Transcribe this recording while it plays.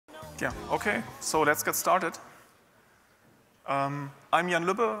Yeah, okay, so let's get started. I'm Jan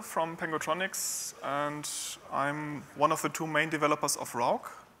Lübbe from Pengutronix, and I'm one of the two main developers of rauc,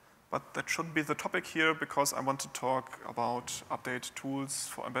 but that shouldn't be the topic here because I want to talk about update tools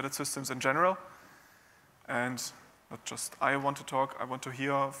for embedded systems in general. And not just I want to talk, I want to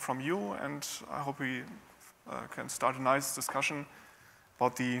hear from you, and I hope we can start a nice discussion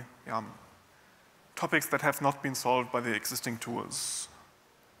about the topics that have not been solved by the existing tools.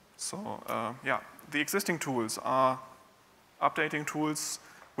 So the existing tools are updating tools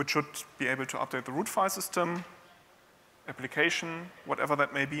which should be able to update the root file system, application, whatever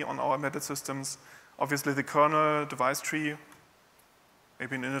that may be on our embedded systems. Obviously the kernel, device tree,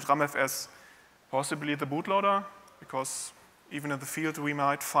 maybe an init ramfs, possibly the bootloader, because even in the field we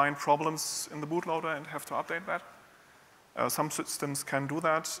might find problems in the bootloader and have to update that. Some systems can do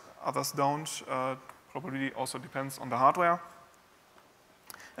that, others don't. Probably also depends on the hardware.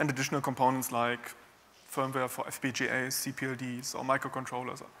 And additional components like firmware for FPGAs, CPLDs, or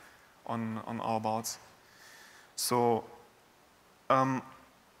microcontrollers on our boards. So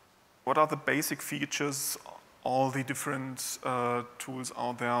what are the basic features all the different tools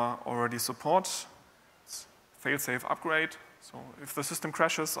out there already support? It's fail-safe upgrade. So if the system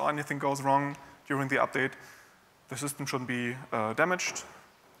crashes or anything goes wrong during the update, the system shouldn't be damaged.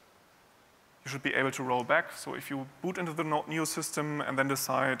 You should be able to roll back. So if you boot into the new system and then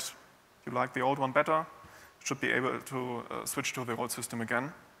decide you like the old one better, you should be able to switch to the old system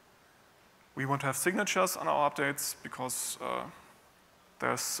again. We want to have signatures on our updates because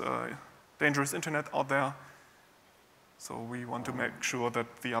there's dangerous internet out there. So we want to make sure that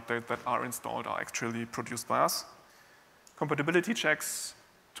the updates that are installed are actually produced by us. Compatibility checks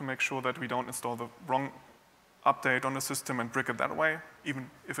to make sure that we don't install the wrong update on the system and brick it that way, even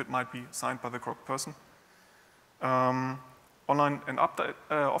if it might be signed by the correct person. Online and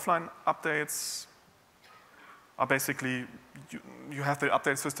offline updates are basically, you have the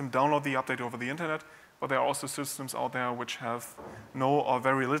update system download the update over the internet, but there are also systems out there which have no or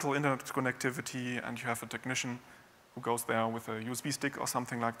very little internet connectivity, and you have a technician who goes there with a USB stick or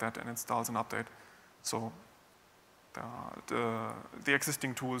something like that and installs an update. So the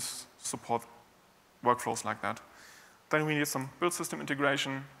existing tools support workflows like that. Then we need some build system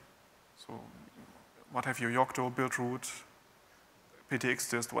integration. So what have you, Yocto, build root,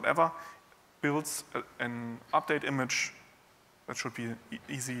 ptxdist, whatever, builds an update image that should be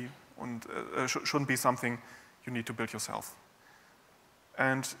easy and shouldn't be something you need to build yourself.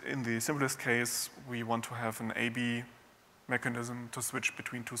 And in the simplest case, we want to have an A/B mechanism to switch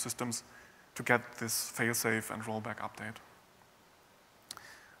between two systems to get this fail-safe and rollback update.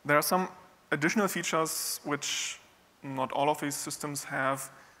 There are some additional features which not all of these systems have,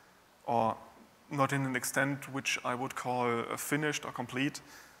 or not in an extent which I would call finished or complete.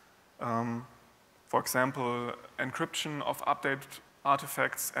 For example, encryption of update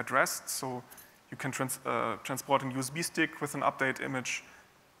artifacts at rest. So you can transport a USB stick with an update image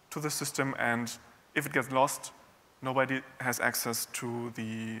to the system, and if it gets lost, nobody has access to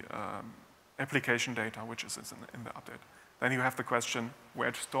the application data which is in the update. Then you have the question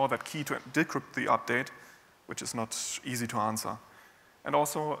where to store that key to decrypt the update, which is not easy to answer. And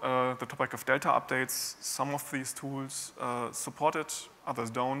also the topic of delta updates. Some of these tools support it, others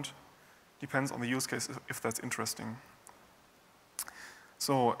don't. Depends on the use case if that's interesting.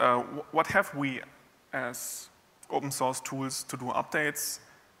 So what have we as open source tools to do updates?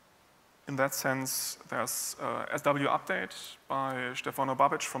 In that sense, there's SW Update by Stefano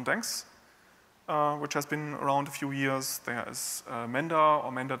Babic from Denks, which has been around a few years. There is Mender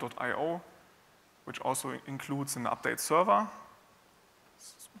or Mender.io, which also includes an update server.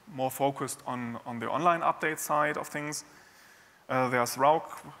 It's more focused on the online update side of things. There's rauc,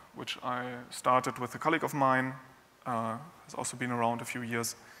 which I started with a colleague of mine, has also been around a few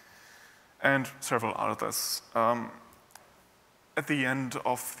years, and several others. At the end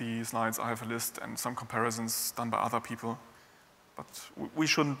of the slides, I have a list and some comparisons done by other people. But we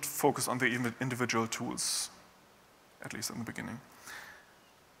shouldn't focus on the individual tools, at least in the beginning.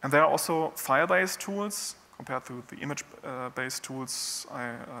 And there are also file-based tools compared to the image-based tools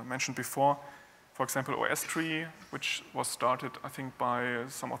I mentioned before. For example, OS3, which was started, I think, by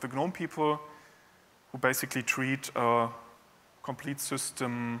some of the GNOME people who basically treat a complete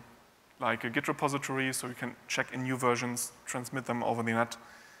system like a Git repository, so you can check in new versions, transmit them over the net,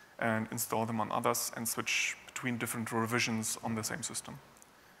 and install them on others, and switch between different revisions on the same system.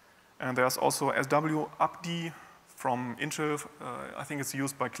 And there's also SW Upd from Intel. I think it's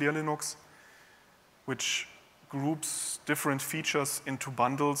used by Clear Linux, which groups different features into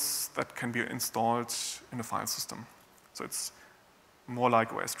bundles that can be installed in a file system. So it's more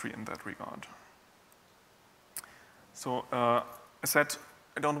like OS3 in that regard. So I said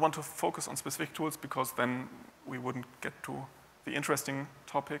I don't want to focus on specific tools because then we wouldn't get to the interesting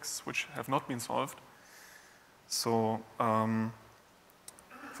topics which have not been solved. So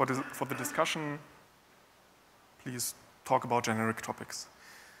for the discussion, please talk about generic topics.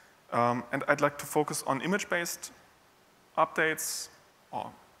 And I'd like to focus on image-based updates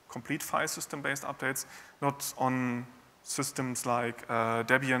or complete file system-based updates, not on systems like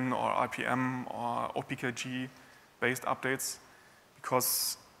Debian or RPM or OPKG-based updates,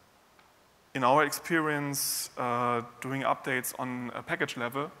 because in our experience, doing updates on a package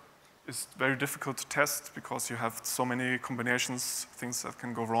level is very difficult to test because you have so many combinations, things that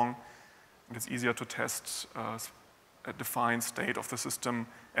can go wrong, and it's easier to test a defined state of the system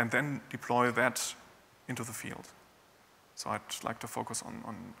and then deploy that into the field. So I'd like to focus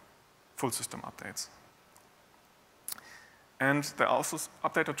on full system updates. And there are also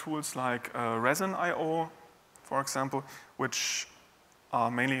updater tools like Resin.io, for example, which are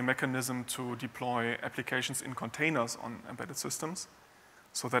mainly a mechanism to deploy applications in containers on embedded systems.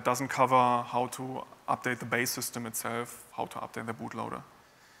 So that doesn't cover how to update the base system itself, how to update the bootloader.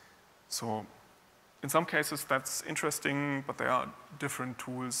 So in some cases that's interesting, but there are different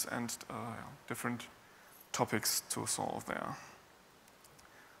tools and different topics to solve there.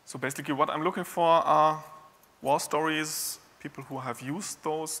 So basically what I'm looking for are war stories, people who have used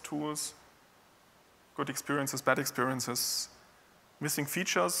those tools, good experiences, bad experiences, missing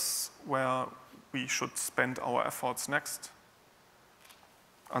features where we should spend our efforts next,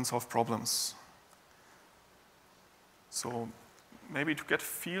 unsolved problems. So maybe to get a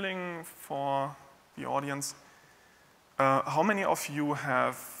feeling for the audience, how many of you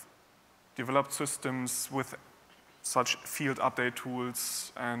have developed systems with such field update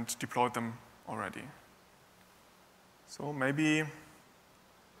tools and deployed them already? So maybe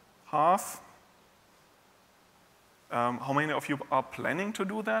half. How many of you are planning to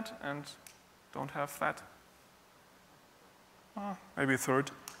do that and don't have that? Maybe a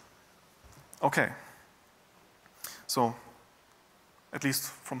third. Okay. So at least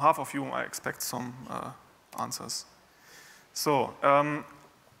from half of you, I expect some answers. So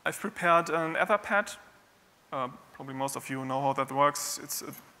I've prepared an Etherpad. Probably most of you know how that works. It's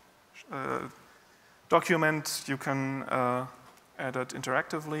a document. You can add it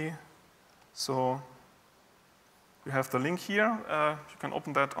interactively. So you have the link here. You can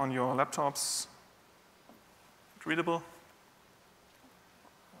open that on your laptops. Readable.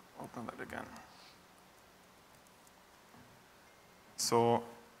 Open that again. So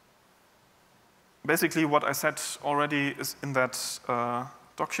basically what I said already is in that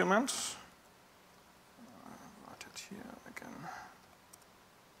document. Write it here again.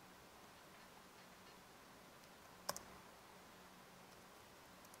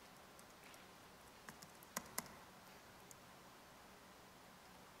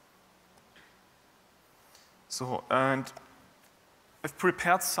 So, and I've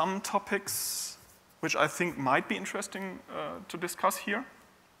prepared some topics which I think might be interesting to discuss here,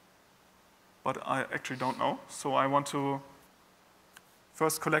 but I actually don't know. So I want to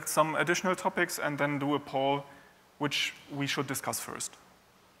first collect some additional topics and then do a poll which we should discuss first,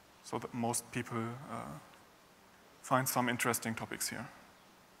 so that most people find some interesting topics here.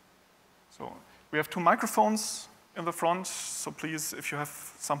 So we have 2 microphones in the front, so please, if you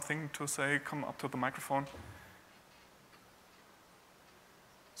have something to say, come up to the microphone.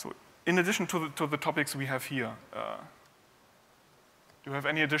 So in addition to the topics we have here, do you have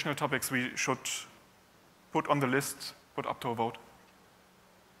any additional topics we should put on the list, put up to a vote?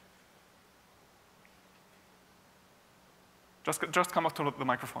 Just come up to the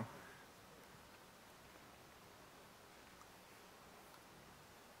microphone.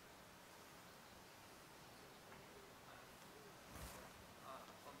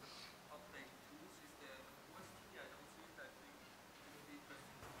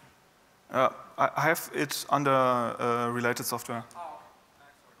 I have it under related software. Oh,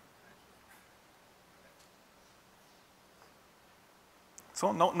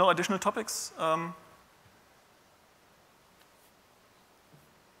 so no additional topics?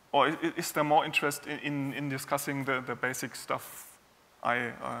 Or is there more interest in discussing the basic stuff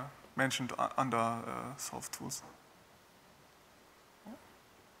I mentioned under solved tools?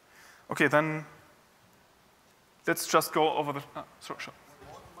 Okay, then let's just go over the. Sure.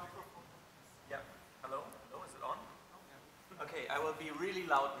 Yeah. Hello? Hello, is it on? Okay, I will be really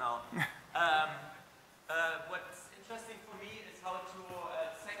loud now. What's interesting for me is how to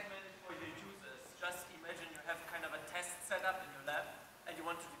segment for your users. Just imagine you have kind of a test setup in your lab, and you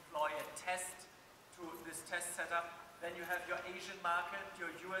want to deploy a test to this test setup. then you have your Asian market, your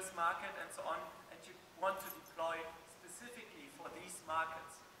US market, and so on, and you want to deploy specifically for these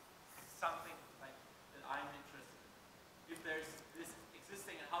markets something like that I'm interested in. If there's this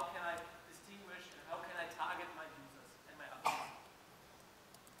existing, and how can I distinguish and how can I target my users and my others?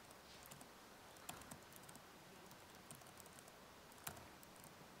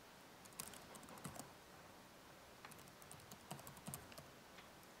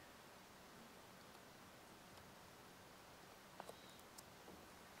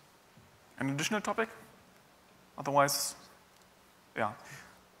 An additional topic? Otherwise, yeah.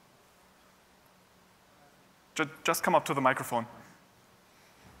 Just come up to the microphone.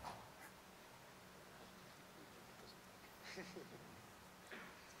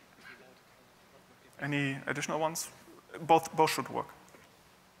 Any additional ones? Both should work.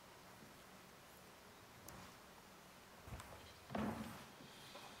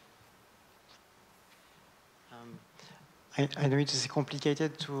 I know it is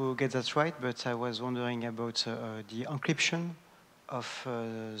complicated to get that right, but I was wondering about the encryption of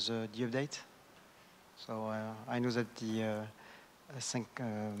the update. So I know that the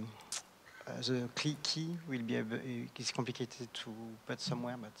key will be is complicated to put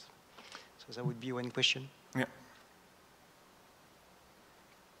somewhere, but so that would be one question. Yeah.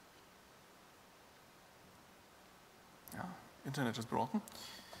 Yeah, internet is broken.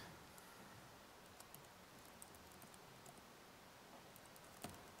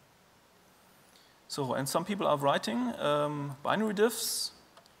 So, and some people are writing binary diffs,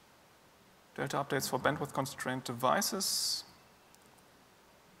 data updates for bandwidth-constrained devices,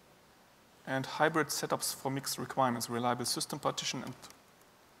 and hybrid setups for mixed requirements, reliable system partition, and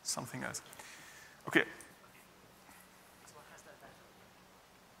something else. Okay.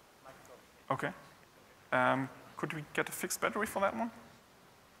 Okay. Could we get a fixed battery for that one?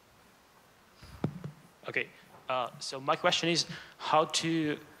 Okay. So my question is how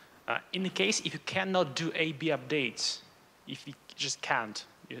to, in the case if you cannot do A/B updates, if you just can't,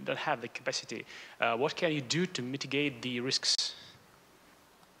 you don't have the capacity, what can you do to mitigate the risks?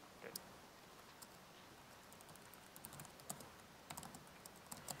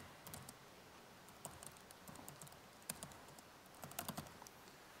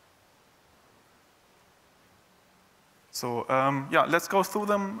 So yeah, let's go through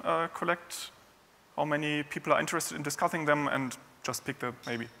them, collect how many people are interested in discussing them, and just pick the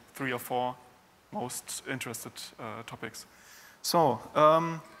maybe 3 or 4 most interested topics. So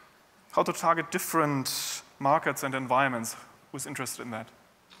how to target different markets and environments. Who's interested in that?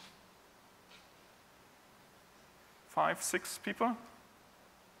 5, 6 people?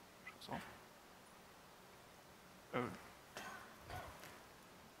 So.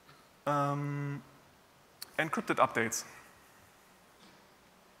 Encrypted updates.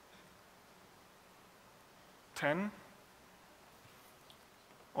 10.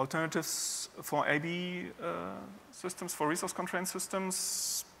 Alternatives for AB systems, for resource-constrained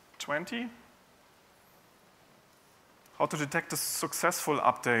systems, 20. How to detect a successful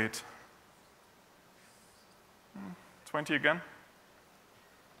update, 20 again.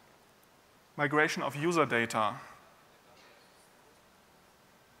 Migration of user data,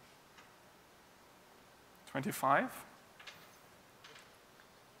 25.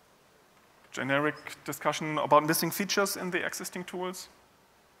 Generic discussion about missing features in the existing tools,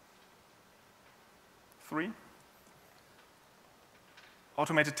 3.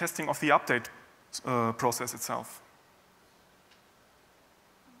 Automated testing of the update process itself,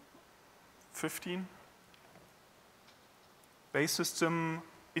 15. Base system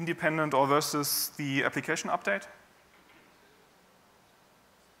independent or versus the application update,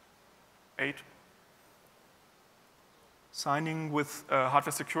 8. Signing with a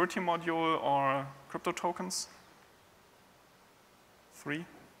hardware security module or crypto tokens, 3.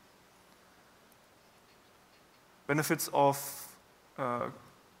 Benefits of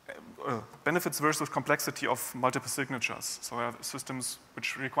benefits versus complexity of multiple signatures. So there are systems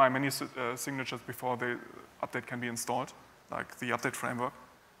which require many signatures before the update can be installed, like the update framework.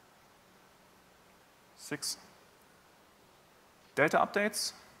 6. Data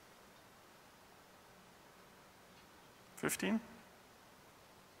updates. 15.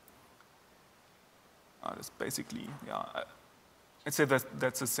 That's basically, yeah, I'd say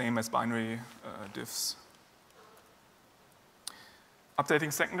that's the same as binary diffs.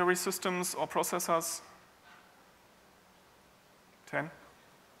 Updating secondary systems or processors, 10.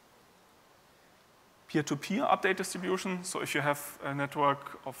 Peer-to-peer update distribution. So if you have a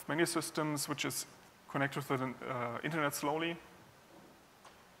network of many systems which is connected to the internet slowly,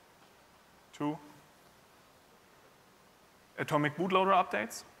 2. Atomic bootloader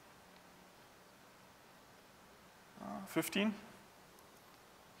updates. 15.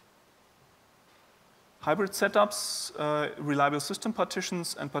 Hybrid setups, reliable system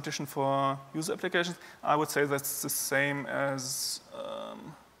partitions, and partition for user applications. I would say that's the same as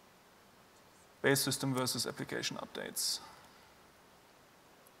base system versus application updates.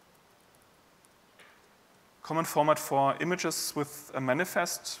 Common format for images with a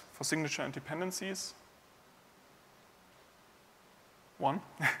manifest for signature and dependencies. 1.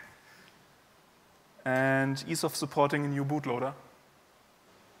 And ease of supporting a new bootloader.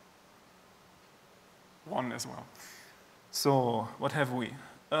 1 as well. So what have we?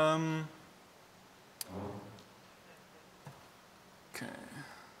 Okay.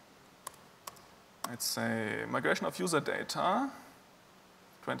 I'd say migration of user data,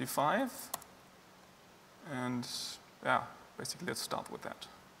 25. And yeah, basically let's start with that.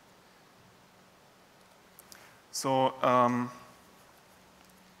 So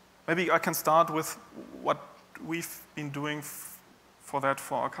maybe I can start with what we've been doing for that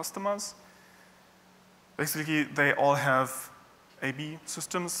for our customers. Basically, they all have AB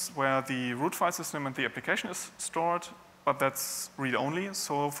systems where the root file system and the application is stored, but that's read-only.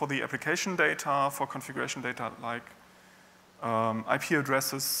 So for the application data, for configuration data like IP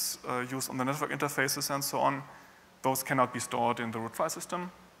addresses used on the network interfaces and so on, those cannot be stored in the root file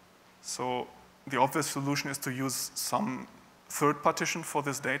system. So the obvious solution is to use some third partition for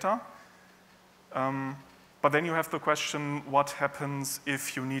this data. But then you have the question, what happens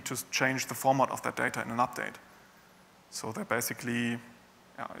if you need to change the format of that data in an update? So there basically,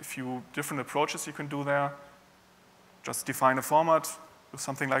 a few different approaches you can do there. Just define a format with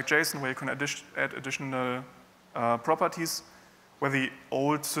something like JSON where you can add additional properties where the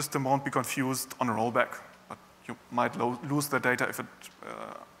old system won't be confused on a rollback, but you might lose the data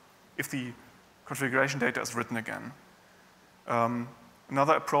if the configuration data is written again.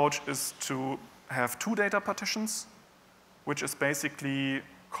 Another approach is to have 2 data partitions, which is basically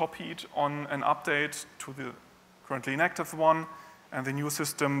copied on an update to the currently inactive one, and the new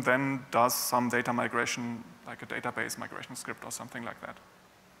system then does some data migration, like a database migration script or something like that.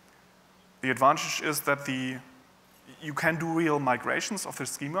 The advantage is that you can do real migrations of the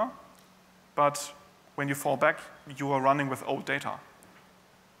schema, but when you fall back, you are running with old data.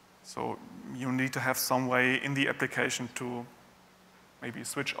 So you need to have some way in the application to maybe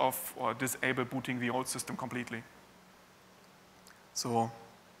switch off or disable booting the old system completely. So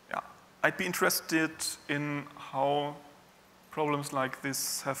yeah, I'd be interested in how problems like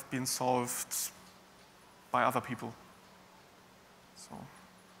this have been solved by other people. So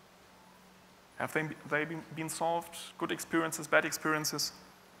have they been solved? Good experiences, bad experiences?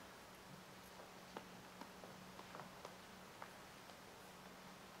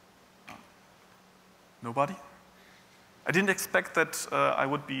 Nobody? I didn't expect that I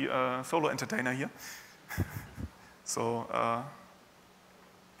would be a solo entertainer here. So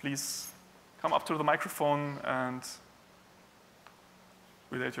please come up to the microphone and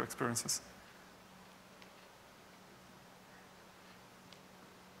relate your experiences.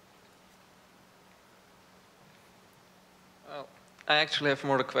 I actually have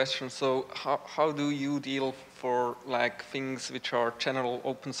more questions. So how do you deal for like things which are general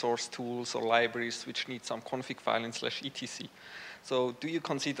open source tools or libraries which need some config file in /etc? So do you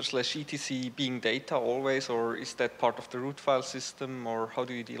consider /etc being data always, or is that part of the root file system, or how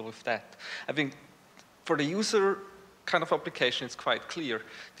do you deal with that? I think for the user kind of application, it's quite clear.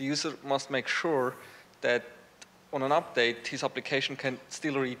 The user must make sure that on an update, his application can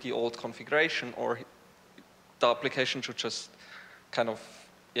still read the old configuration, or the application should just kind of,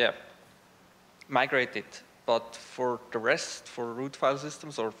 migrate it. But for the rest, for root file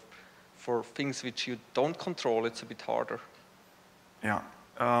systems or for things which you don't control, it's a bit harder. Yeah.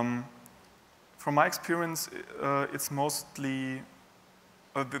 From my experience, it's mostly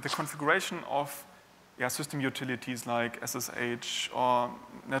the configuration of system utilities like SSH or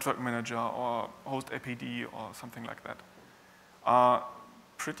Network Manager or Host APD or something like that are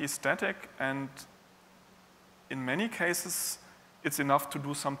pretty static, and in many cases, it's enough to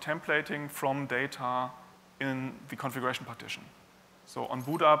do some templating from data in the configuration partition. So on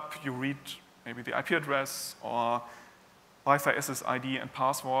boot up, you read maybe the IP address or Wi-Fi SSID and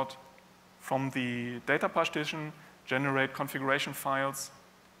password from the data partition, generate configuration files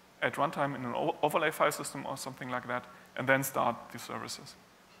at runtime in an overlay file system or something like that, and then start the services.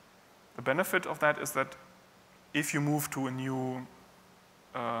 The benefit of that is that if you move to a new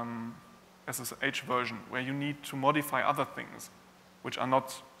SSH version where you need to modify other things which are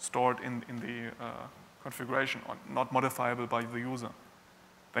not stored in the configuration or not modifiable by the user,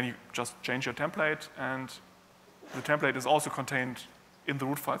 then you just change your template, and the template is also contained in the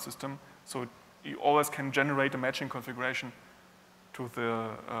root file system, so you always can generate a matching configuration to the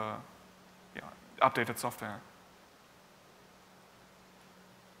updated software.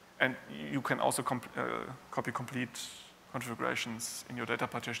 And you can also copy complete configurations in your data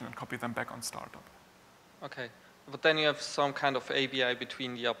partition and copy them back on startup. Okay, but then you have some kind of ABI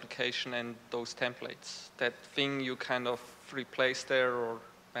between the application and those templates. That thing you kind of replace there or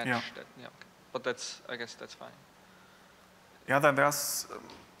match that. Yeah, okay. But that's, I guess that's fine. Yeah, then there's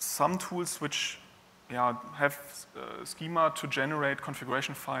some tools which have schema to generate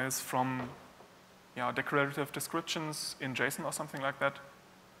configuration files from declarative descriptions in JSON or something like that.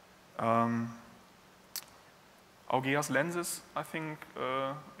 Augeas lenses, I think,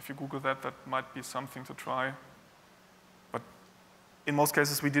 if you Google that, that might be something to try. But in most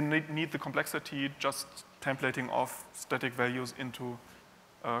cases, we didn't need the complexity, just templating of static values into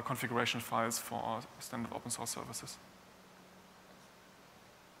configuration files for our standard open source services.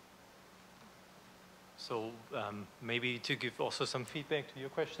 So maybe to give also some feedback to your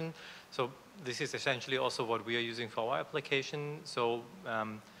question. So this is essentially also what we are using for our application. So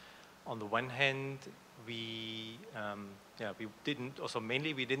on the one hand, we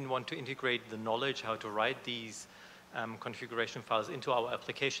didn't want to integrate the knowledge how to write these configuration files into our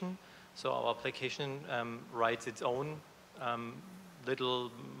application. So our application writes its own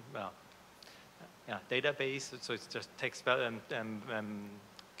little database. So it's just text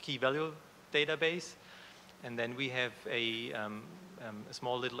key value database. And then we have a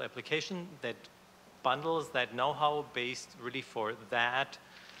small little application that bundles that know-how based really for that,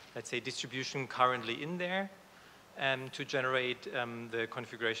 let's say, distribution currently in there to generate the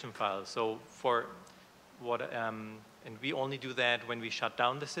configuration file. So for what, and we only do that when we shut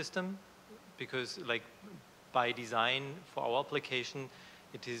down the system because like by design for our application,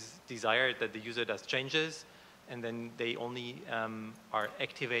 it is desired that the user does changes and then they only are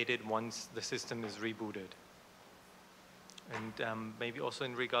activated once the system is rebooted. And maybe also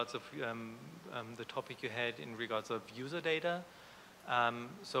in regards of the topic you had in regards of user data.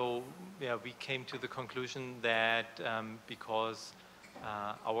 So yeah, we came to the conclusion that because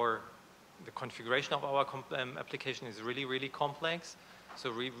the configuration of our application is really, really complex, so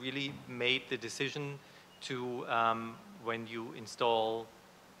we really made the decision to, when you install,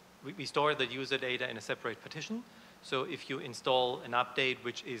 we store the user data in a separate partition. So if you install an update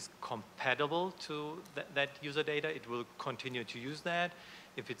which is compatible to that user data, it will continue to use that.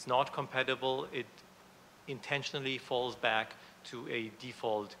 If it's not compatible, it intentionally falls back to a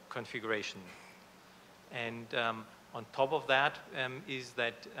default configuration. And on top of that is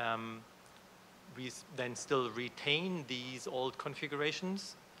that we then still retain these old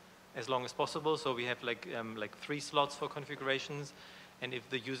configurations as long as possible. So we have like 3 slots for configurations. And if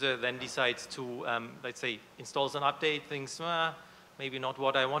the user then decides to, let's say, installs an update, thinks, maybe not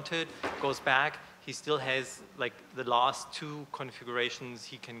what I wanted, goes back, he still has like the last 2 configurations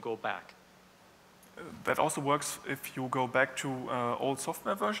he can go back. That also works if you go back to old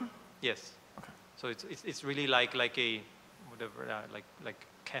software version? Yes. Okay. So it's really like a whatever like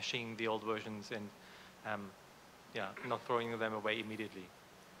caching the old versions and not throwing them away immediately.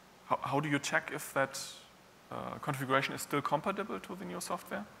 How do you check if that configuration is still compatible to the new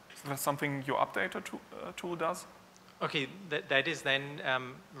software? Is that something your updater tool does? Okay, that is then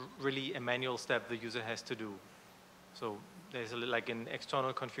really a manual step the user has to do. So there's like an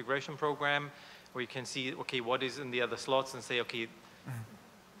external configuration program where you can see, okay, what is in the other slots and say, okay,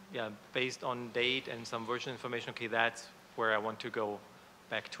 based on date and some version information, okay, that's where I want to go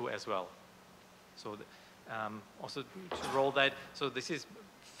back to as well. So also to roll that, so this is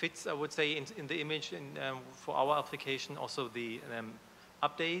fits, I would say, in the image for our application, also the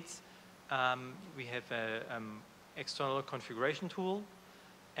updates. We have an external configuration tool,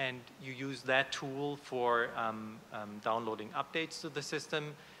 and you use that tool for downloading updates to the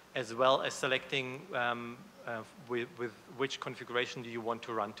system, as well as selecting with which configuration do you want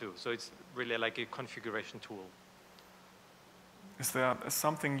to run to. So it's really like a configuration tool. Is there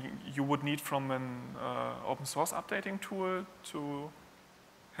something you would need from an open source updating tool to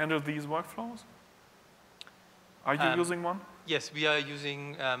handle these workflows? Are you using one? Yes, we are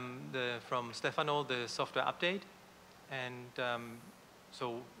using from Stefano the software update, and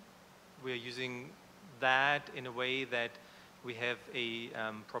so we are using that in a way that we have a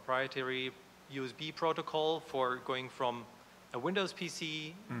proprietary USB protocol for going from a Windows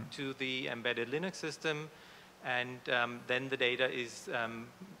PC to the embedded Linux system, and then the data is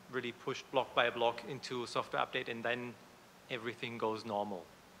really pushed block by block into software update, and then everything goes normal.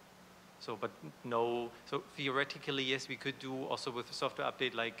 So, but no, so theoretically, yes, we could do also with the software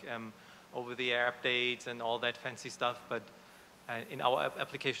update like over-the-air updates and all that fancy stuff, but in our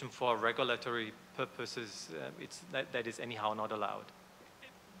application for regulatory purposes, that is anyhow not allowed.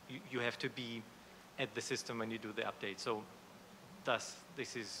 You have to be at the system when you do the update. So thus,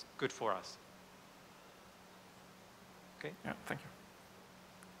 this is good for us. Okay? Yeah, thank you.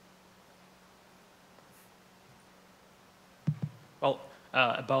 Well,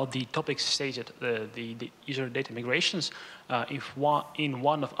 about the topics stated, the user data migrations, in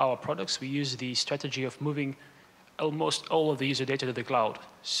one of our products, we use the strategy of moving almost all of the user data to the cloud.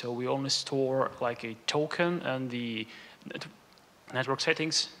 So we only store like a token and the network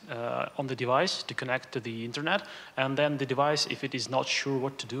settings on the device to connect to the internet. And then the device, if it is not sure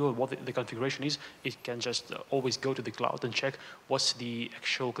what to do or what the configuration is, it can just always go to the cloud and check what's the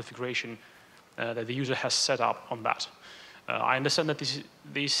actual configuration that the user has set up on that. I understand that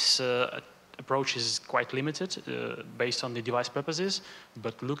this approach is quite limited based on the device purposes,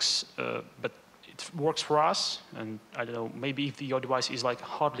 but it works for us. And I don't know, maybe if your device is like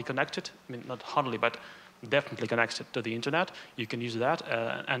hardly connected, I mean not hardly, but definitely connected to the internet, you can use that.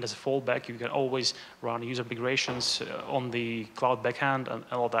 And as a fallback, you can always run user migrations on the cloud backend and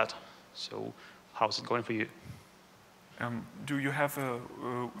all that. So how's it going for you? Do you have a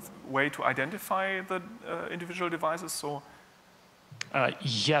way to identify the individual devices? So,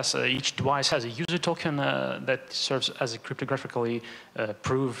 yes, each device has a user token that serves as a cryptographically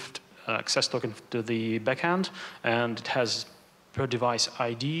proved access token to the backend, and it has per device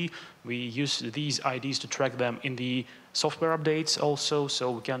ID. We use these IDs to track them in the software updates also,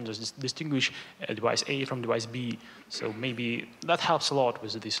 so we can just distinguish device A from device B. So maybe that helps a lot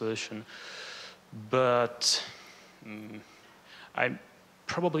with the solution. But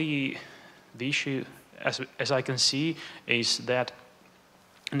probably the issue, as I can see, is that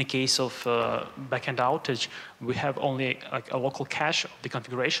in the case of backend outage, we have only like a local cache of the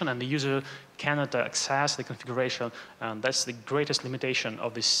configuration, and the user cannot access the configuration, and that's the greatest limitation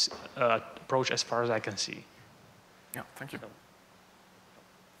of this approach as far as I can see. Yeah, thank you.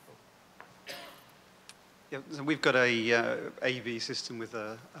 Yeah, so we've got a AV system with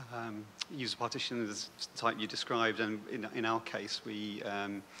a user partition of the type you described, and in our case, we,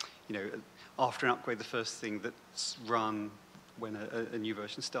 you know, after an upgrade, the first thing that's run when a new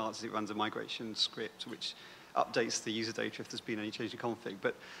version starts is it runs a migration script which updates the user data if there's been any change in config.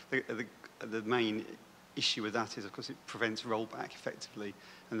 But the main issue with that is, of course, it prevents rollback effectively,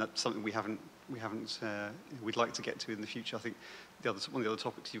 and that's something we'd like to get to in the future. I think one of the other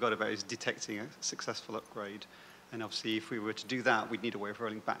topics you've got about is detecting a successful upgrade, and obviously if we were to do that, we'd need a way of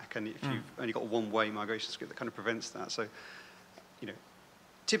rolling back, and if you've only got a one-way migration script, that kind of prevents that. So, you know,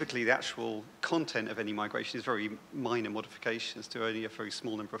 typically the actual content of any migration is very minor modifications to only a very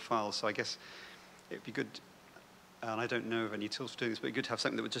small number of files. So I guess it'd be good, and I don't know of any tools for doing this, but it'd be good to have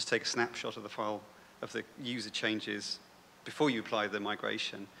something that would just take a snapshot of the file of the user changes before you apply the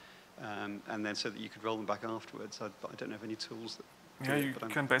migration, and then so that you could roll them back afterwards. But I don't know of any tools that do yeah, it, you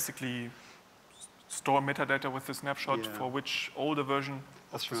can basically store metadata with the snapshot for which older version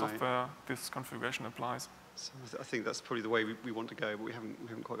of the software this configuration applies. So I think that's probably the way we want to go, but we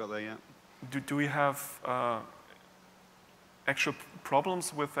haven't quite got there yet. Do we have actual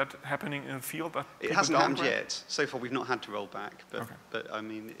problems with that happening in the field? It hasn't happened yet. So far, we've not had to roll back. But, okay. but I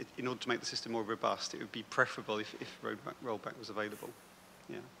mean, in order to make the system more robust, it would be preferable if rollback was available.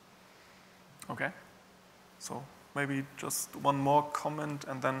 Yeah. Okay. So maybe just one more comment,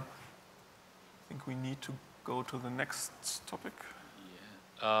 and then I think we need to go to the next topic.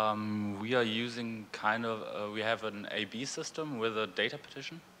 We are using kind of, we have an AB system with a data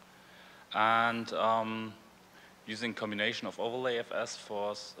partition, and using combination of overlay FS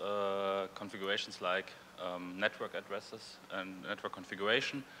for configurations like network addresses and network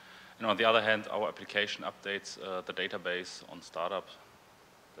configuration. And on the other hand, our application updates the database on startup.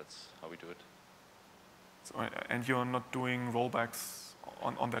 That's how we do it. So, and you're not doing rollbacks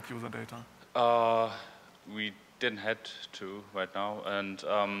on that user data? We didn't have to right now,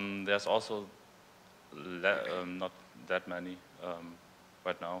 and there's also not that many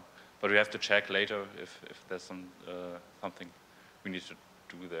right now. But we have to check later if there's something we need to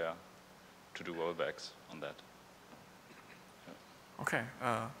do there to do rollbacks on that. Yeah. Okay,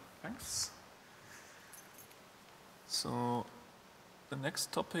 thanks. So the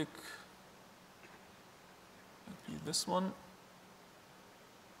next topic would be this one.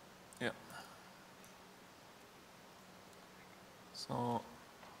 Yeah. So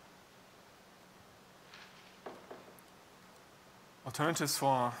alternatives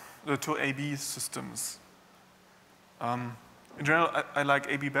to AB systems. In general, I like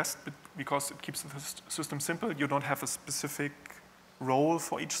AB best because it keeps the system simple. You don't have a specific role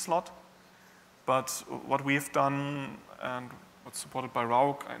for each slot. But what we've done and what's supported by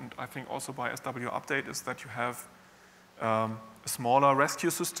rauc and I think also by SW update is that you have a smaller rescue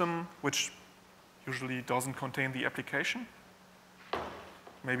system which usually doesn't contain the application.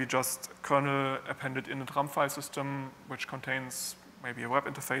 Maybe just kernel appended in a drum file system which contains maybe a web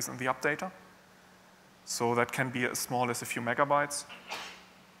interface and the updater. So that can be as small as a few megabytes.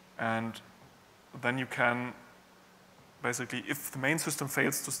 And then you can basically, if the main system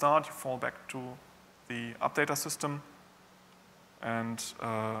fails to start, you fall back to the updater system. And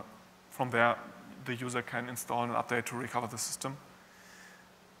from there, the user can install an update to recover the system.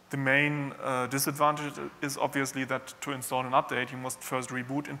 The main disadvantage is obviously that to install an update, you must first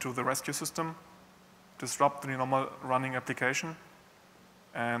reboot into the rescue system, disrupt the normal running application,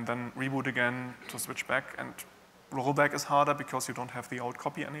 and then reboot again to switch back. And rollback is harder because you don't have the old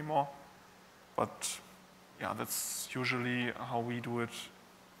copy anymore. But yeah, that's usually how we do it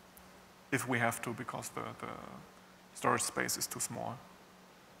if we have to, because the storage space is too small.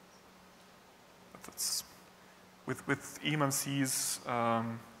 But that's, with eMMCs,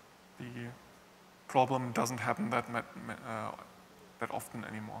 the problem doesn't happen that often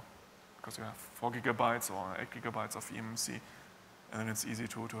anymore, because you have 4 gigabytes or 8 gigabytes of eMMC, and then it's easy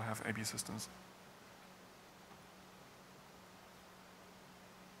to have AB systems.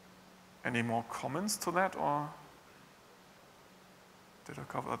 Any more comments to that, or did I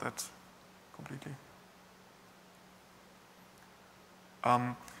cover that completely?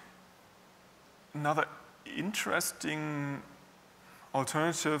 Another interesting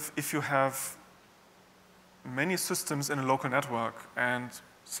alternative, if you have many systems in a local network and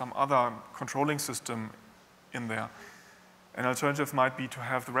some other controlling system in there, an alternative might be to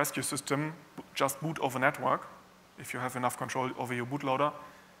have the rescue system just boot over network. If you have enough control over your bootloader,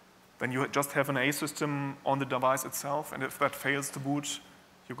 then you just have an A system on the device itself, and if that fails to boot,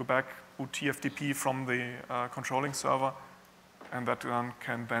 you go back, boot TFTP from the controlling server, and that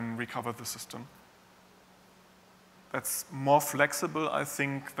can then recover the system. That's more flexible, I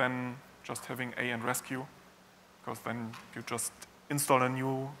think, than just having A and rescue, because then you just install a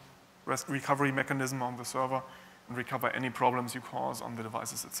new recovery mechanism on the server and recover any problems you cause on the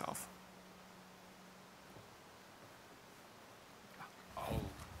devices itself.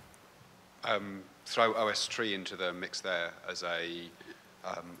 I'll throw OS3 into the mix there as an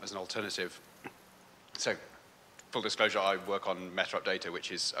alternative. So, full disclosure, I work on Meta Updater,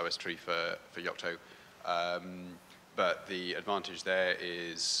 which is OS3 for Yocto. But the advantage there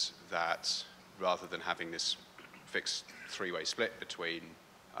is that rather than having this fixed three-way split between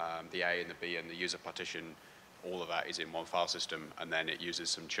the A and the B and the user partition, all of that is in one file system, and then it uses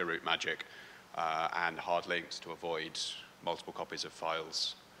some chroot magic and hard links to avoid multiple copies of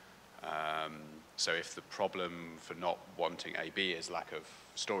files. So if the problem for not wanting AB is lack of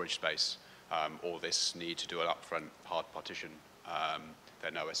storage space, or this need to do an upfront hard partition,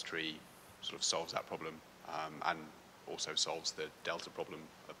 then OS3 sort of solves that problem, and also solves the Delta problem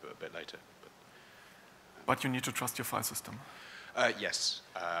a bit later. But you need to trust your file system. Yes.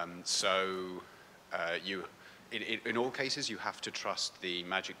 In all cases, you have to trust the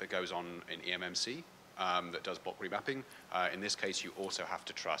magic that goes on in eMMC that does block remapping. In this case, you also have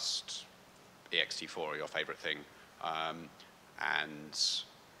to trust ext4, your favorite thing.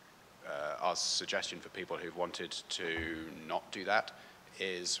 Our suggestion for people who've wanted to not do that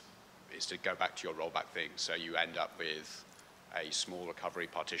is to go back to your rollback thing. So you end up with a small recovery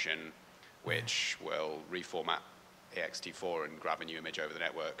partition which will reformat ext4 and grab a new image over the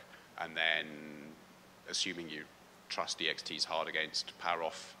network, and then, assuming you trust EXT's hard against power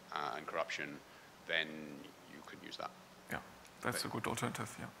off and corruption, then you could use that. Yeah, that's a good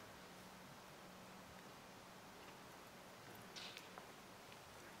alternative, yeah.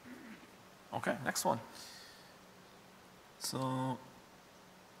 Okay, next one. So,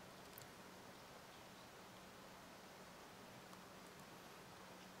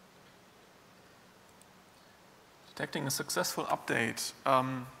 detecting a successful update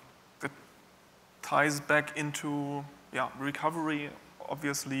that ties back into recovery,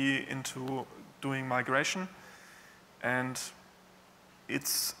 obviously into doing migration, and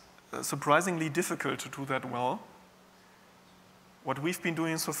it's surprisingly difficult to do that well. What we've been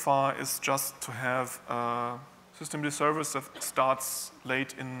doing so far is just to have a systemd service that starts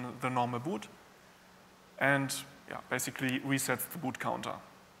late in the normal boot and basically resets the boot counter.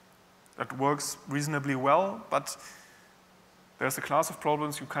 That works reasonably well, but there's a class of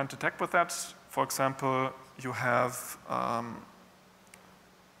problems you can't detect with that. For example, you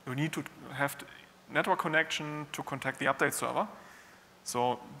need to have network connection to contact the update server.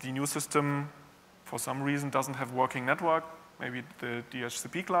 So the new system, for some reason, doesn't have working network. Maybe the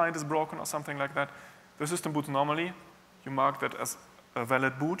DHCP client is broken or something like that. The system boots normally, you mark that as a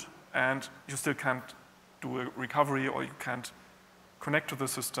valid boot, and you still can't do a recovery or you can't connect to the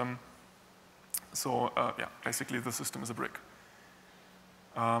system. So yeah, basically the system is a brick.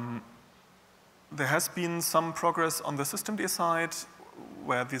 There has been some progress on the systemd side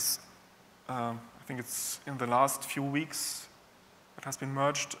where this, I think it's in the last few weeks, it has been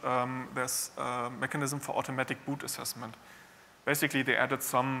merged. There's a mechanism for automatic boot assessment. Basically, they added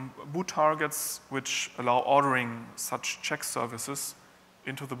some boot targets which allow ordering such check services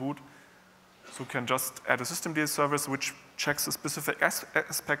into the boot. So you can just add a systemd service which checks a specific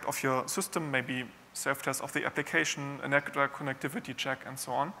aspect of your system, maybe self-test of the application, a network connectivity check, and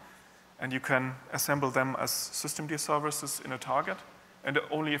so on. And you can assemble them as systemd services in a target. And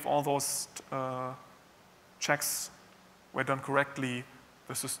only if all those checks were done correctly,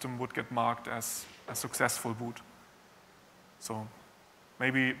 the system would get marked as a successful boot. So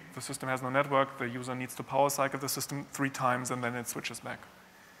maybe the system has no network, the user needs to power cycle the system 3 times, and then it switches back.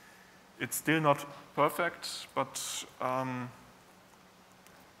 It's still not perfect, but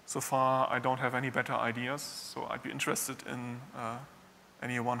so far I don't have any better ideas. So I'd be interested in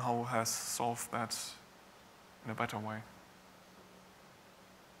anyone who has solved that in a better way.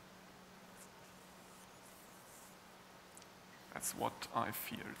 That's what I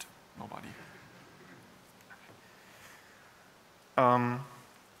feared. Nobody.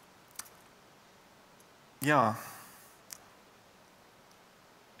 Yeah.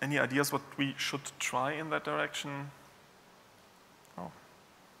 Any ideas what we should try in that direction? Oh.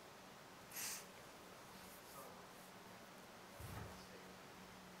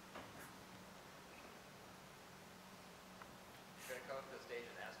 Should I come up to the stage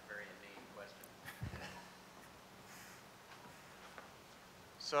and ask a very inane question?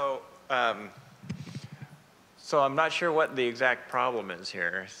 So I'm not sure what the exact problem is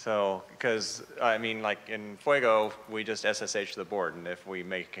here. So, because I mean, like in Fuego, we just SSH the board, and if we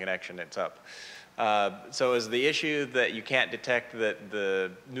make a connection, it's up. So is the issue that you can't detect that the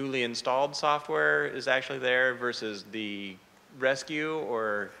newly installed software is actually there versus the rescue,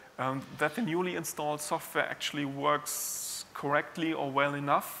 or? That the newly installed software actually works correctly or well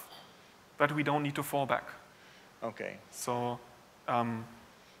enough that we don't need to fall back. Okay. So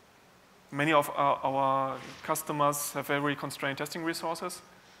many of our customers have very constrained testing resources.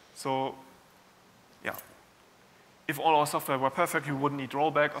 So yeah, if all our software were perfect, you wouldn't need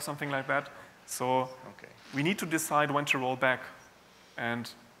rollback or something like that. So we need to decide when to roll back.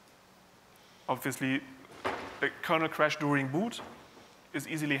 And obviously, a kernel crash during boot is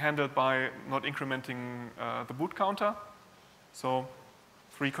easily handled by not incrementing the boot counter. So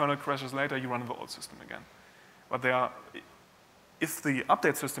 3 kernel crashes later, you run the old system again. But if the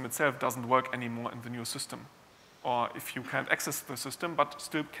update system itself doesn't work anymore in the new system, or if you can't access the system but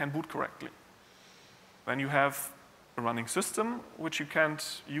still can boot correctly, then you have a running system which you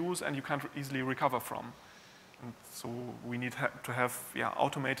can't use and you can't easily recover from. And so we need to have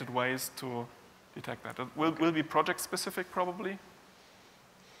automated ways to detect that. It will be project specific probably.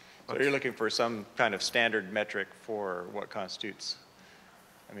 So you're looking for some kind of standard metric for what constitutes,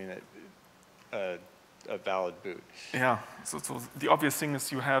 I mean, a valid boot. Yeah, so the obvious thing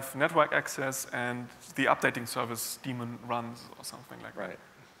is you have network access and the updating service daemon runs or something like that. Right.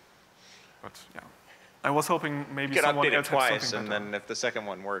 But yeah, I was hoping maybe you someone update it else had twice, something and better. then if the second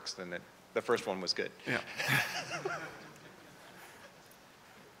one works, then the first one was good. Yeah.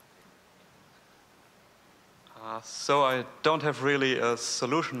 So I don't have really a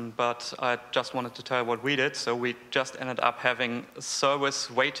solution, but I just wanted to tell what we did. So we just ended up having a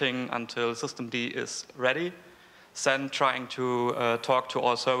service waiting until systemd is ready, then trying to talk to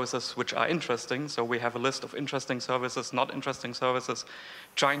all services which are interesting. So we have a list of interesting services, not interesting services,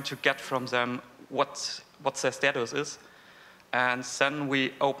 trying to get from them what their status is. And then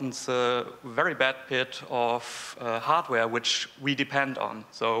we opened the very bad pit of hardware which we depend on.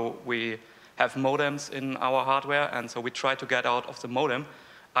 So we have modems in our hardware, and so we try to get out of the modem.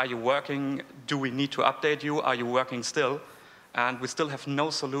 Are you working? Do we need to update you? Are you working still? And we still have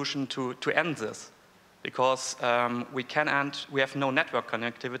no solution to end this, because we have no network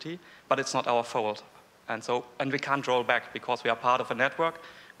connectivity, but it's not our fault. And we can't roll back because we are part of a network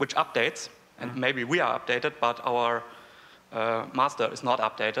which updates, and maybe we are updated, but our master is not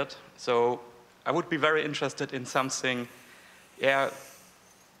updated. So I would be very interested in something,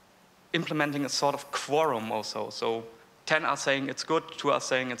 implementing a sort of quorum also. So 10 are saying it's good, 2 are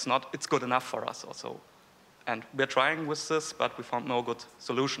saying it's not, it's good enough for us also. And we're trying with this, but we found no good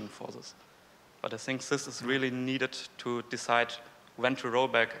solution for this. But I think this is really needed to decide when to roll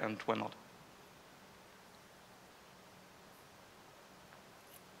back and when not.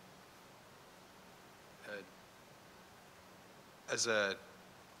 so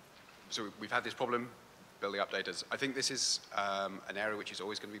we've had this problem building updaters. I think this is an area which is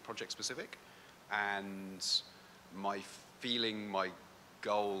always going to be project specific, and my feeling, my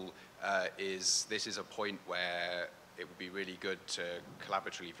goal is this is a point where it would be really good to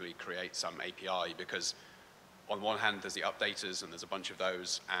collaboratively create some API, because on one hand there's the updaters and there's a bunch of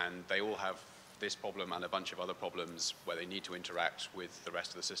those, and they all have this problem and a bunch of other problems where they need to interact with the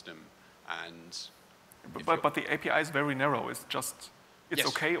rest of the system. And but the API is very narrow. It's just, it's yes.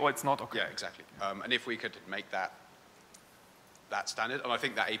 okay or it's not okay. Yeah, exactly. And if we could make that standard, and I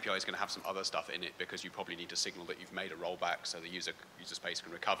think that API is going to have some other stuff in it, because you probably need to signal that you've made a rollback so the user space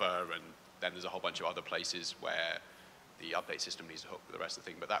can recover, and then there's a whole bunch of other places where the update system needs to hook with the rest of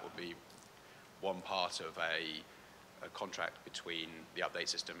the thing. But that would be one part of a contract between the update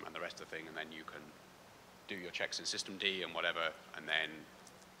system and the rest of the thing, and then you can do your checks in systemd and whatever, and then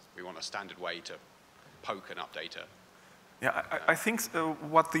we want a standard way to poke an updater. Yeah, I think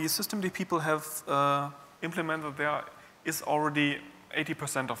what the systemd people have implemented there is already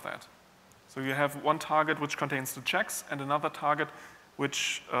 80% of that. So you have one target which contains the checks and another target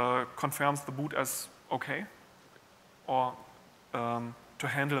which confirms the boot as okay, or to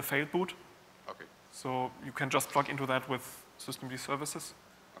handle a failed boot. Okay. So you can just plug into that with systemd services.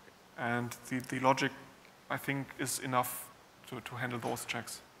 Okay. And the logic, I think, is enough to handle those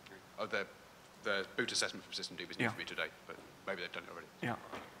checks. Oh, the boot assessment from systemd was new to me today, but maybe they've done it already. Yeah.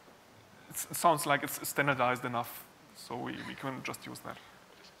 It sounds like it's standardized enough, so we can just use that.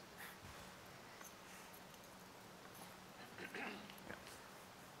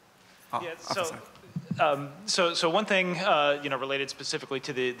 So one thing, related specifically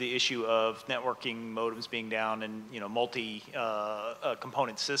to the issue of networking modems being down and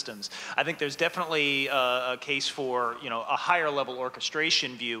multi-component systems, I think there's definitely a case for a higher level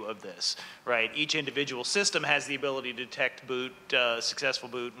orchestration view of this, right? Each individual system has the ability to detect boot, successful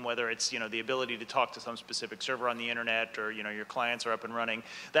boot, and whether it's the ability to talk to some specific server on the internet, or your clients are up and running.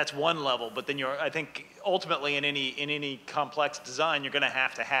 That's one level, but then I think ultimately in any complex design, you're going to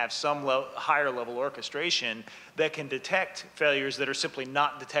have some higher level orchestration that can detect failures that are simply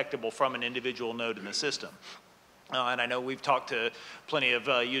not detectable from an individual node in the system. And I know we've talked to plenty of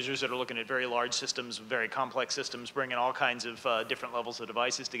users that are looking at very large systems, very complex systems, bringing all kinds of different levels of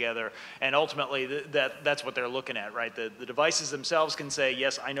devices together. And ultimately, that's what they're looking at, right? The devices themselves can say,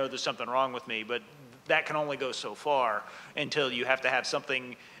 yes, I know there's something wrong with me, but that can only go so far until you have to have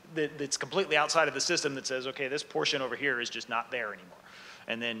something that's completely outside of the system that says, okay, this portion over here is just not there anymore.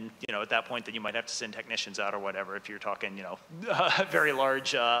 And then, at that point, then you might have to send technicians out or whatever if you're talking, very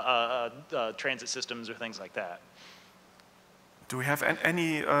large transit systems or things like that. Do we have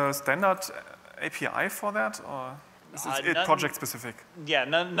any standard API for that, or is it project specific? Yeah,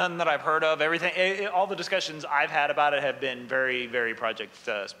 none that I've heard of. Everything, all the discussions I've had about it have been very, very project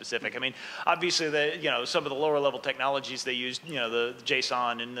specific. I mean, obviously, some of the lower level technologies they use, the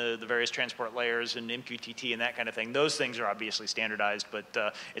JSON and the various transport layers and MQTT and that kind of thing. Those things are obviously standardized,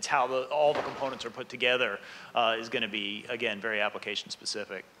 but it's how all the components are put together is going to be, again, very application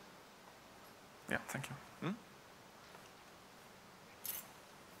specific. Yeah, thank you.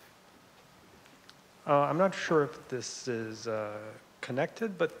 I'm not sure if this is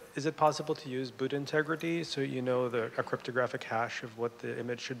connected, but is it possible to use boot integrity so a cryptographic hash of what the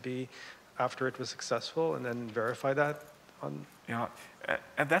image should be after it was successful, and then verify that on? Yeah,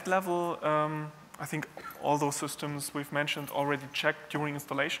 at that level, I think all those systems we've mentioned already checked during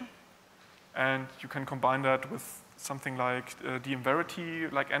installation, and you can combine that with something like DM-Verity,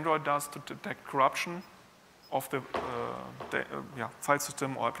 like Android does, to detect corruption of the file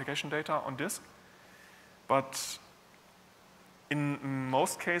system or application data on disk. But in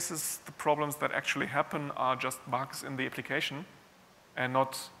most cases, the problems that actually happen are just bugs in the application and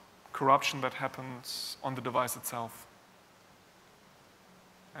not corruption that happens on the device itself.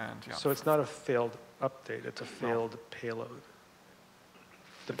 And, So it's not a failed update, it's a failed payload.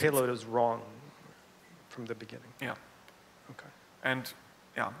 The payload is wrong from the beginning. Yeah. Okay. And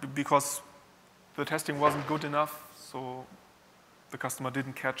because the testing wasn't good enough, so the customer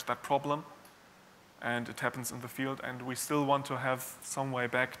didn't catch that problem. And it happens in the field, and we still want to have some way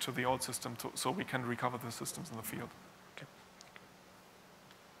back to the old system so we can recover the systems in the field. Okay.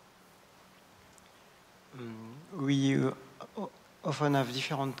 We often have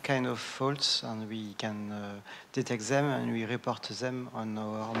different kind of faults, and we can detect them and we report them on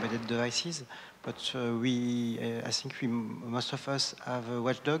our embedded devices. But I think most of us have a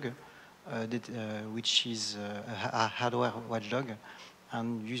watchdog, which is a hardware watchdog.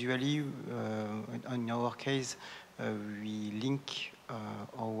 And usually, in our case, we link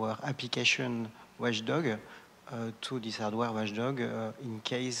our application watchdog to this hardware watchdog in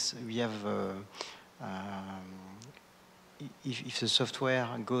case we have, if the software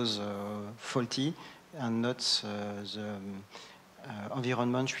goes faulty and not the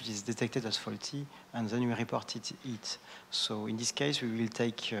environment which is detected as faulty, and then we report it. So in this case, we will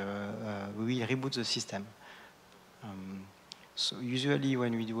reboot the system. So usually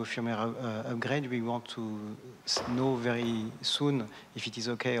when we do a firmware upgrade, we want to know very soon if it is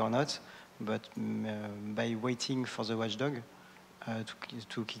okay or not, but by waiting for the watchdog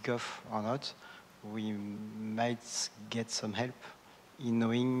to kick off or not, we might get some help in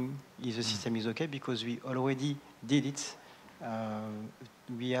knowing if the system is okay, because we already did it.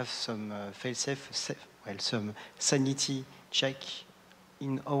 We have some fail-safe, some sanity check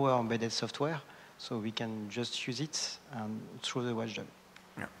in our embedded software, so we can just use it through the watchdog.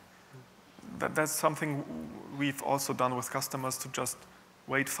 Yeah, that's something we've also done with customers, to just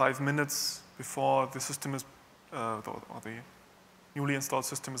wait 5 minutes before the system is, or the newly installed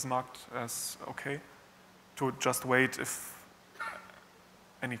system is marked as okay, to just wait if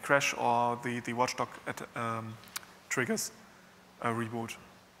any crash or the watchdog triggers a reboot.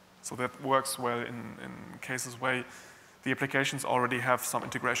 So that works well in cases where the applications already have some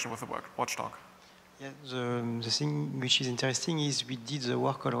integration with the watchdog. Yeah, the thing which is interesting is we did the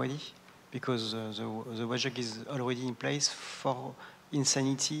work already, because the watchdog is already in place for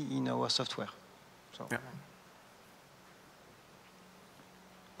insanity in our software. So. Yeah.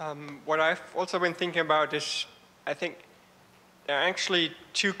 What I've also been thinking about is, I think there are actually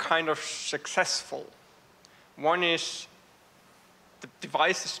two kind of successful. One is the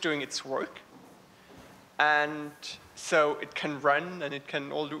device is doing its work, and so it can run and it can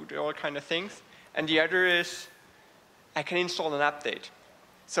do all kind of things. And the other is I can install an update.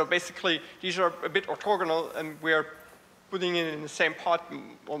 So basically, these are a bit orthogonal, and we are putting it in the same pot,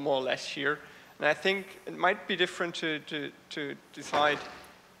 or more or less here. And I think it might be different to decide,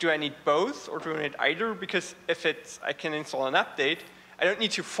 do I need both or do I need either? Because if I can install an update, I don't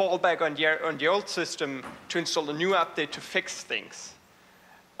need to fall back on the old system to install a new update to fix things.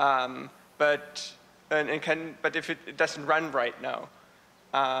 But if it doesn't run right now,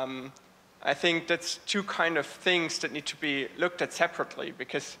 I think that's two kind of things that need to be looked at separately,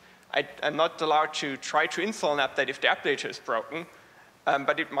 because I'm not allowed to try to install an update if the updater is broken,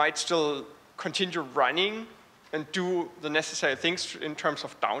 but it might still continue running and do the necessary things in terms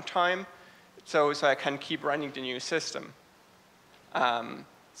of downtime, so I can keep running the new system.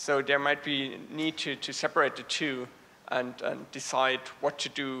 So there might be need to separate the two and decide what to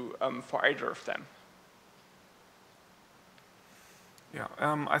do for either of them. Yeah,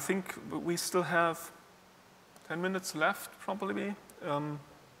 I think we still have 10 minutes left, probably.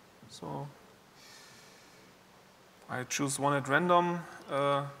 So I choose one at random.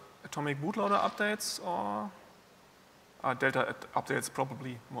 Atomic bootloader updates or Delta updates,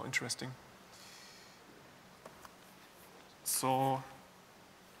 probably more interesting. So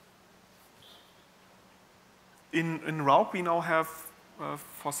in rauc, we now have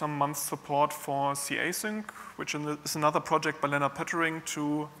for some months support for CA-sync, which is another project by Leonard Pettering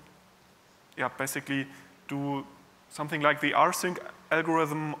to basically do something like the rsync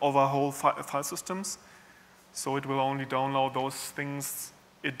algorithm over whole file systems. So it will only download those things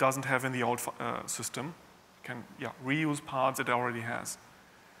it doesn't have in the old system. It can reuse parts it already has.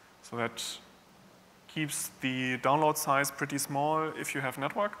 So that keeps the download size pretty small if you have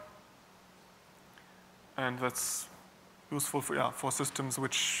network. And that's useful for systems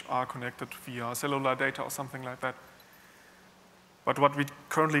which are connected via cellular data or something like that. But what we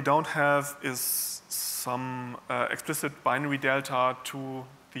currently don't have is some explicit binary delta to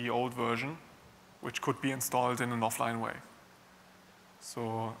the old version, which could be installed in an offline way.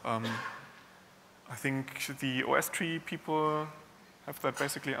 So I think the OS tree people have that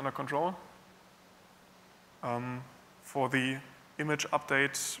basically under control. For the image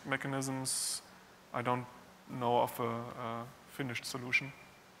update mechanisms, I don't know of a finished solution.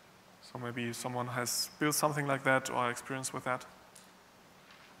 So maybe someone has built something like that or experience with that.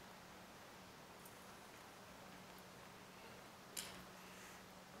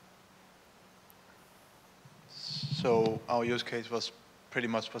 So our use case was pretty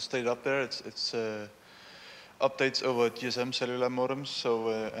much what's stated up there. It's updates over GSM cellular modems. So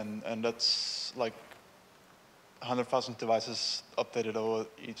and that's like 100,000 devices updated over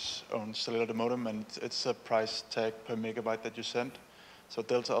each own cellular modem, and it's a price tag per megabyte that you send. So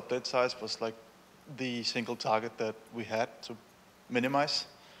delta update size was like the single target that we had to minimize.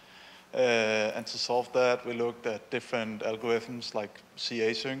 And to solve that, we looked at different algorithms like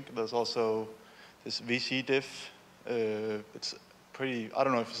CA-sync. There's also this VC diff. It's pretty, I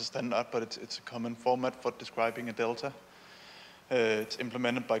don't know if it's a standard, but it's a common format for describing a delta. It's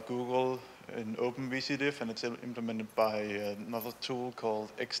implemented by Google in OpenVCDiff, and it's implemented by another tool called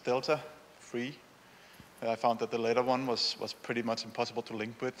XDelta, free. I found that the later one was pretty much impossible to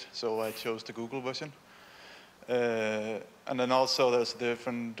link with, so I chose the Google version. And then also there's a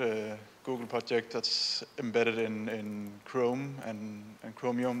different Google project that's embedded in Chrome and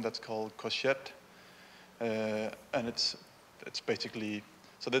Chromium that's called Cochette. And it's basically,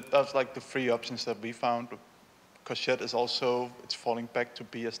 so that's like the free options that we found. Cochette is also, it's falling back to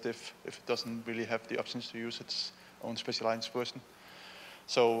BSDiff if it doesn't really have the options to use its own specialized version.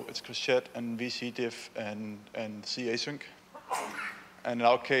 So it's Cochette and VCDiff and CAsync. And in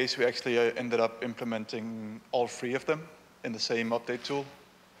our case, we actually ended up implementing all three of them in the same update tool,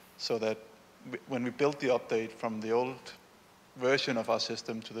 so that when we built the update from the old version of our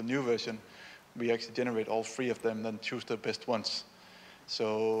system to the new version, we actually generate all three of them, then choose the best ones.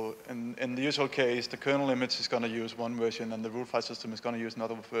 So in the usual case, the kernel image is going to use one version, and the root file system is going to use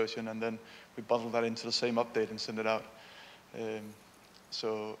another version, and then we bundle that into the same update and send it out. And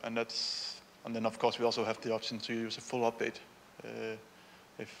then of course we also have the option to use a full update.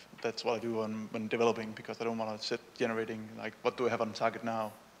 If that's what I do when developing, because I don't want to sit generating, like, what do I have on target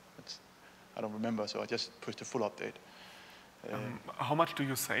now? I don't remember, so I just push the full update. How much do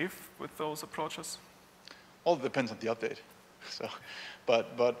you save with those approaches? All depends on the update. So,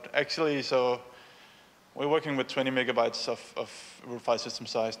 but actually, so we're working with 20 megabytes of root file system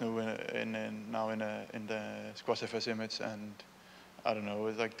size now in the SquashFS image, and I don't know,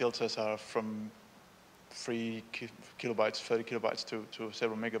 it's like deltas are from 3 kilobytes, 30 kilobytes to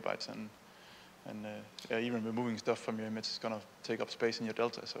several megabytes, and even removing stuff from your image is going to take up space in your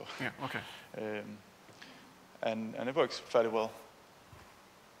delta. So yeah, okay. And it works fairly well.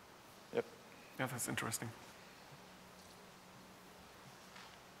 Yep. Yeah, that's interesting.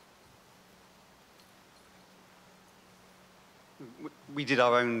 We did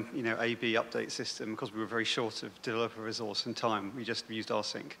our own, A/B update system because we were very short of developer resource and time. We just used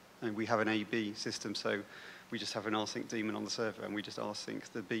rsync, and we have an A/B system, so we just have an rsync daemon on the server, and we just rsync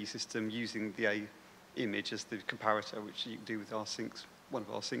the B system using the A image as the comparator, which you can do with rsync, one of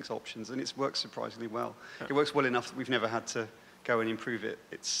rsync options, and it works surprisingly well. Yeah. It works well enough that we've never had to go and improve it.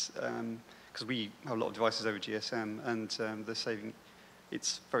 It's because we have a lot of devices over GSM, and the saving.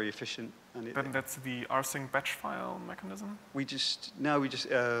 It's very efficient. And then that's the rsync batch file mechanism? No,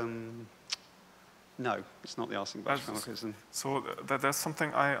 it's not the rsync batch file mechanism. So there's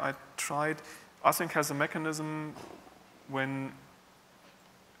something I tried. Rsync has a mechanism when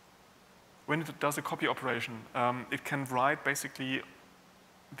it does a copy operation. It can write basically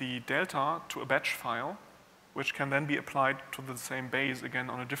the delta to a batch file, which can then be applied to the same base again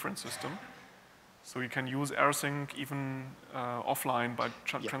on a different system. So you can use rsync even offline by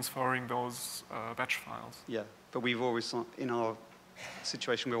transferring those batch files. Yeah, but we've always, in our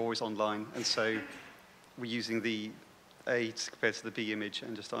situation, we're always online, and so we're using the A compared to the B image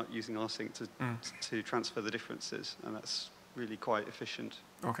and just start using rsync to transfer the differences, and that's really quite efficient.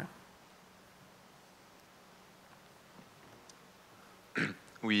 Okay.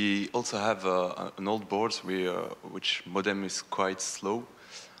 We also have an old board which modem is quite slow.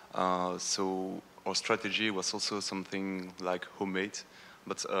 So our strategy was also something like homemade,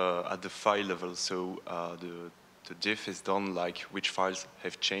 but at the file level. So the diff is done like which files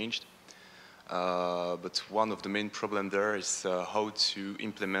have changed. But one of the main problems there is how to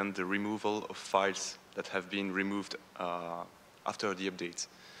implement the removal of files that have been removed after the update.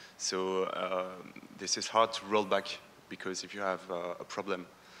 So this is hard to roll back, because if you have a problem,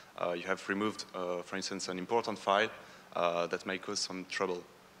 you have removed, for instance, an important file that may cause some trouble.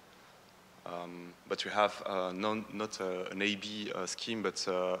 But we have not an A/B scheme, but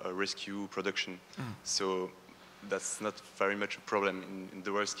a rescue production. So that's not very much a problem. In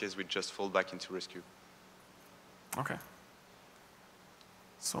the worst case, we just fall back into rescue. Okay.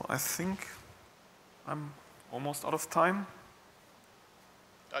 So I think I'm almost out of time.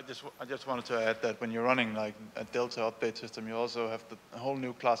 I just wanted to add that when you're running like a Delta update system, you also have a whole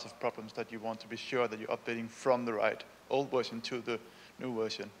new class of problems that you want to be sure that you're updating from the right old version to the new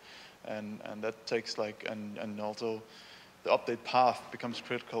version. And that takes and also the update path becomes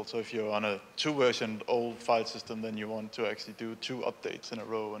critical. So if you're on a 2-version old file system, then you want to actually do 2 updates in a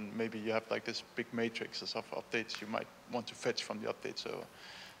row, and maybe you have like this big matrix of updates you might want to fetch from the update.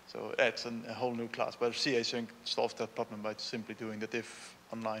 So that's a whole new class. But CAsync solves that problem by simply doing the diff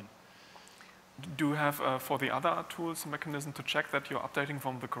online. Do you have, for the other tools, a mechanism to check that you're updating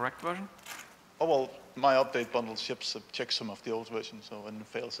from the correct version? Oh, well, my update bundle ships a checksum of the old version, so and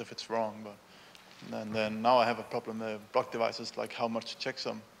fails if it's wrong. But And then now I have a problem with block devices, like how much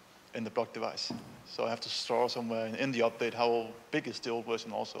checksum in the block device. So I have to store somewhere in the update how big is the old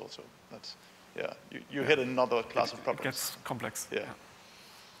version also. So that's, yeah, you hit another class of problems. It gets complex. Yeah.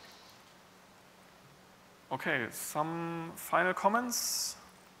 Okay, some final comments?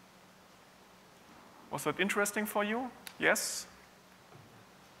 Was that interesting for you? Yes?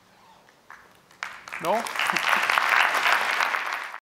 No?